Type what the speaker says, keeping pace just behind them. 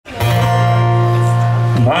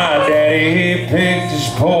Daddy picked his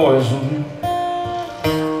poison,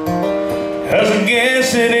 'cause I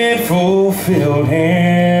guess it fulfilled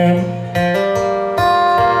him.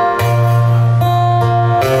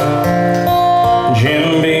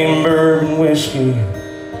 Jim Beam, bourbon, whiskey,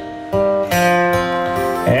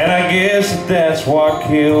 and I guess that's what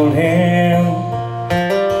killed him.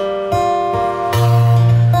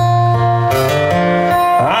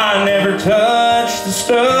 I never touched the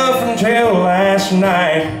stuff until last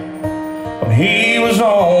night, when he was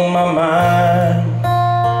on my mind.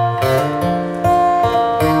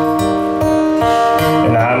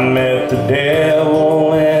 And I met the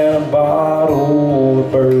devil in a bottle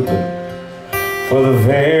of bourbon for the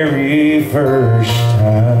very first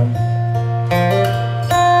time.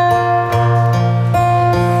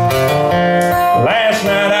 Last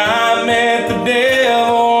night I met the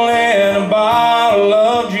devil in a bottle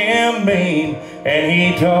of Jim Beam, and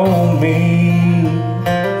he told me,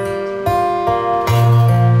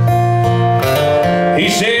 he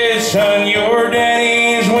said, son, your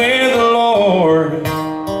daddy's with the Lord,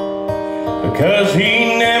 because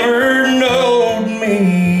he never knowed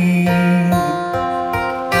me.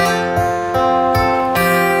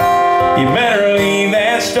 You better leave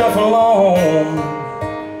that stuff alone,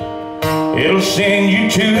 it'll send you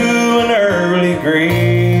to an early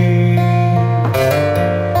grave.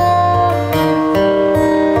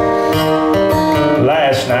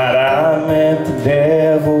 Last night I met the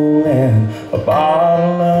devil in a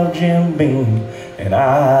bottle of Jim Beam, and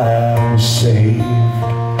I was saved.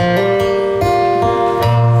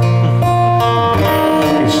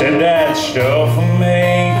 He said that stuff will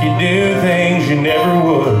make you do things you never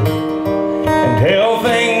would, and tell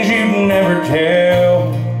things you'd never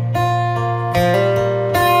tell.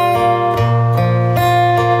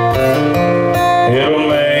 It'll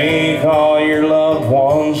make all your loved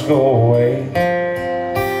ones go away,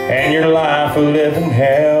 and your life a living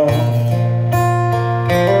hell.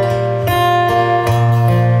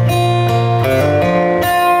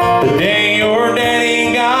 The day your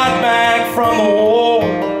daddy got back from the war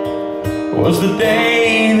was the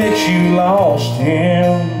day that you lost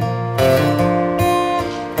him.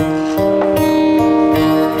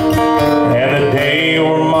 And the day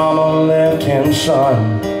your mama left him,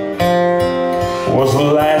 son, was the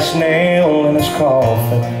last nail in his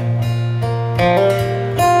coffin.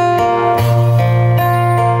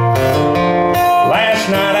 Last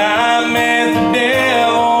night I met the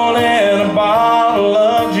devil in a bottle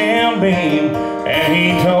of Jim Beam, and he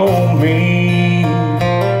told me,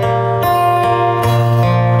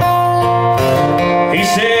 he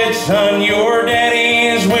said, son, your daddy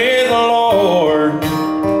is with the Lord,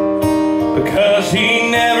 because he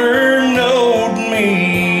never knowed me.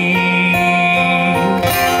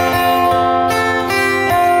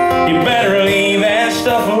 You better leave that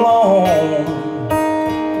stuff alone,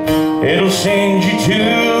 it'll send you to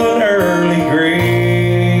an early grave.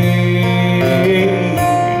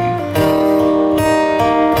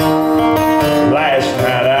 Last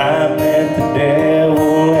night I met the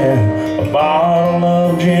devil in a bottle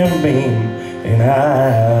of Jim Beam, and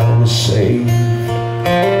I was saved.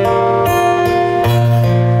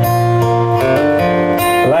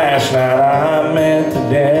 Last night I met the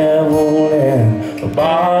devil in a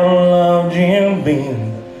bottle of Jim Beam,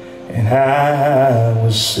 and I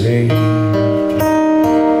was saved.